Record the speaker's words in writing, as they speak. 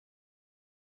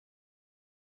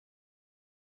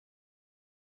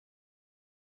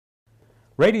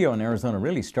Radio in Arizona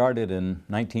really started in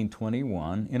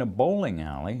 1921 in a bowling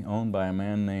alley owned by a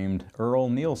man named Earl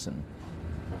Nielsen.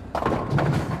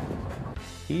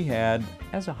 He had,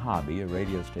 as a hobby, a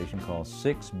radio station called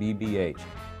 6BBH.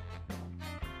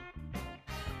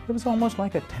 It was almost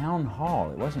like a town hall.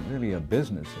 It wasn't really a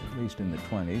business, at least in the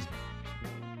 20s.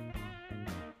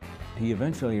 He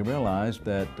eventually realized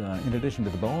that in addition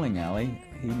to the bowling alley,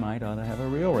 he might ought to have a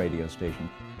real radio station.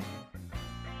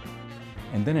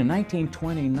 And then in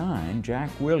 1929, Jack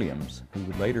Williams, who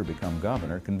would later become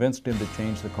governor, convinced him to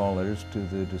change the call letters to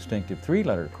the distinctive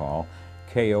three-letter call,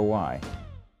 KOY.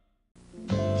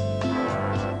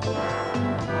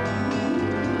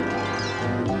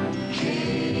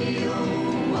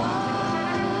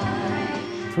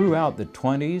 Throughout the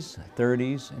 20s,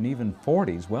 30s, and even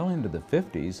 40s, well into the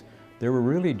 50s, there were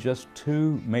really just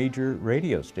two major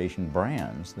radio station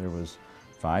brands. There was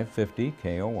 550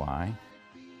 KOY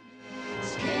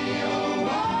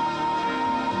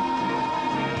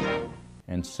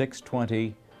and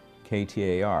 620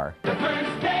 KTAR. The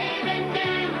first name in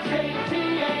news,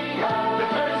 KTAR. The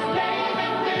first name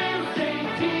in news,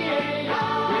 KTAR.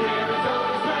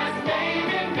 Arizona's first name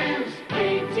in news,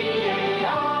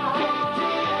 KTAR.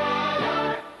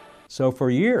 KTAR. So for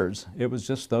years, it was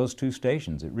just those two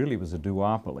stations. It really was a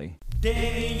duopoly.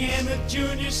 Danny and the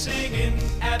juniors singing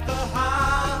at the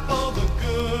high for the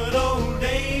good old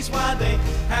days. Why they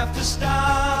have to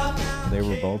stop? They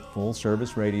were both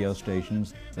full-service radio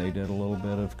stations. They did a little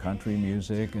bit of country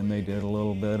music, and they did a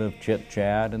little bit of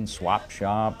chit-chat and swap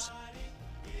shops.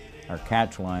 Our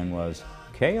catch line was,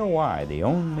 KOY, the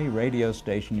only radio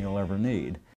station you'll ever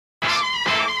need.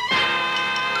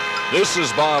 This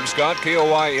is Bob Scott,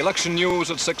 KOY Election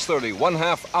News at 6:30.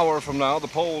 1/2 hour from now, the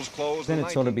polls close. Then it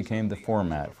sort of became the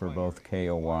format for both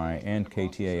KOY and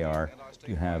KTAR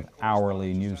to have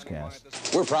hourly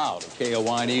newscasts. We're proud of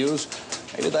KOY News.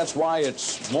 Maybe that's why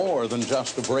it's more than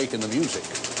just a break in the music.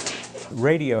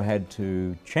 Radio had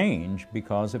to change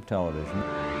because of television.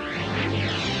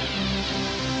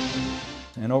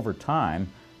 And over time,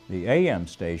 the AM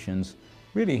stations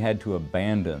really had to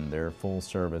abandon their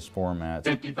full-service formats.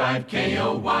 55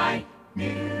 KOY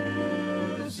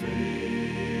music.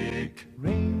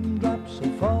 Raindrops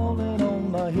are falling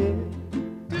on my head.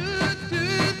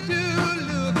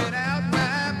 Looking out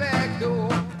my back door.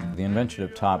 The invention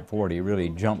of Top 40 really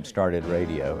jump-started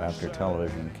radio after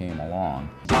television came along.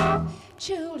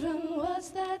 Children, what's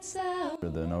that sound?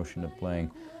 The notion of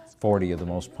playing 40 of the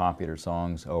most popular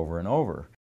songs over and over.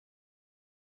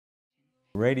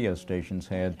 Radio stations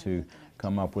had to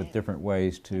come up with different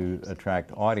ways to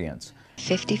attract audience.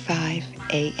 55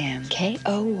 AM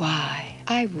KOY.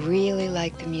 I really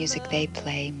like the music they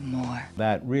play more.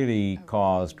 That really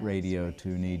caused radio to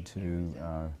need to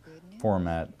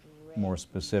format more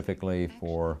specifically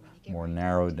for more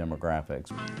narrow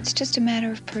demographics. It's just a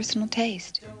matter of personal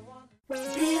taste.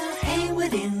 Bill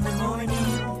Haywood in the morning.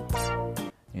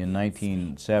 In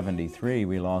 1973,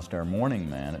 we lost our morning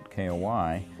man at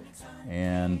KOY,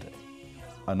 and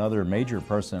another major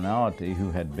personality who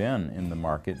had been in the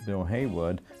market, Bill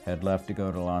Haywood, had left to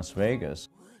go to Las Vegas.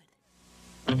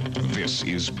 This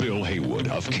is Bill Haywood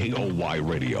of KOY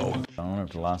Radio. I went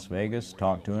up to Las Vegas,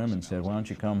 talked to him, and said, why don't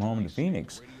you come home to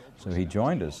Phoenix? So he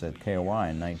joined us at KOY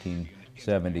in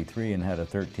 1973 and had a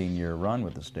 13-year run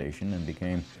with the station and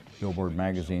became Billboard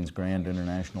Magazine's Grand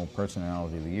International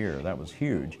Personality of the Year. That was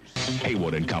huge.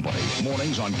 Haywood and Company,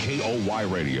 mornings on KOY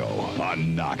Radio, a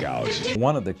knockout.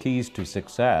 One of the keys to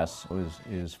success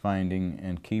is finding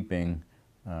and keeping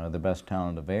the best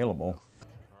talent available.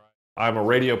 I'm a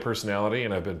radio personality,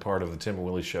 and I've been part of the Tim and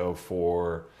Willie Show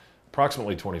for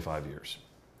approximately 25 years.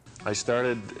 I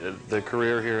started the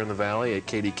career here in the Valley at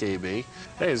KDKB.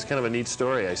 Hey, it's kind of a neat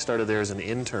story. I started there as an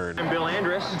intern. I'm Bill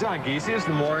Andrus. John Giese. It's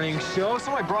the morning show.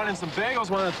 Somebody brought in some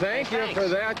bagels. Want to thank you for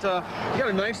that. You got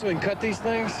a knife so we can cut these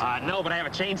things? No, but I have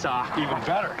a chainsaw. Even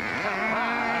better.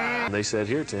 And they said,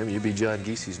 here, Tim, you be John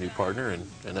Giese's new partner, and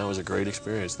that was a great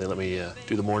experience. They let me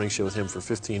do the morning show with him for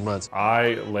 15 months.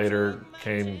 I later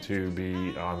came to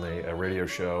be on a radio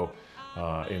show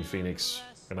in Phoenix,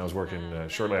 and I was working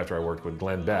shortly after I worked with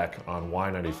Glenn Beck on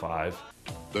Y95.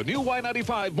 The new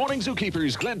Y95 Morning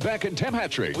Zookeepers, Glenn Beck and Tim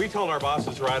Hattrick. We told our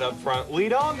bosses right up front, we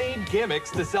don't need gimmicks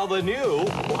to sell the new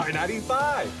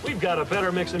Y95. We've got a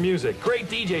better mix of music, great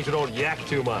DJs who don't yak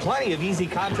too much, plenty of easy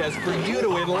contests for you to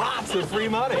win lots of free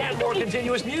money, and more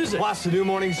continuous music. Plus the new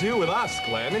Morning Zoo with us,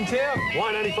 Glenn and Tim.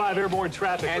 Y95 airborne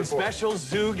traffic and report. Special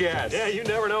zoo guests. Yeah, you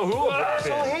never know who will drop in.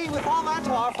 So hey, with all that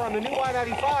to offer on the new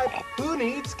Y95, who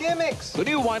needs gimmicks? The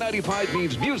new Y95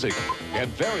 means music and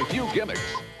very few gimmicks.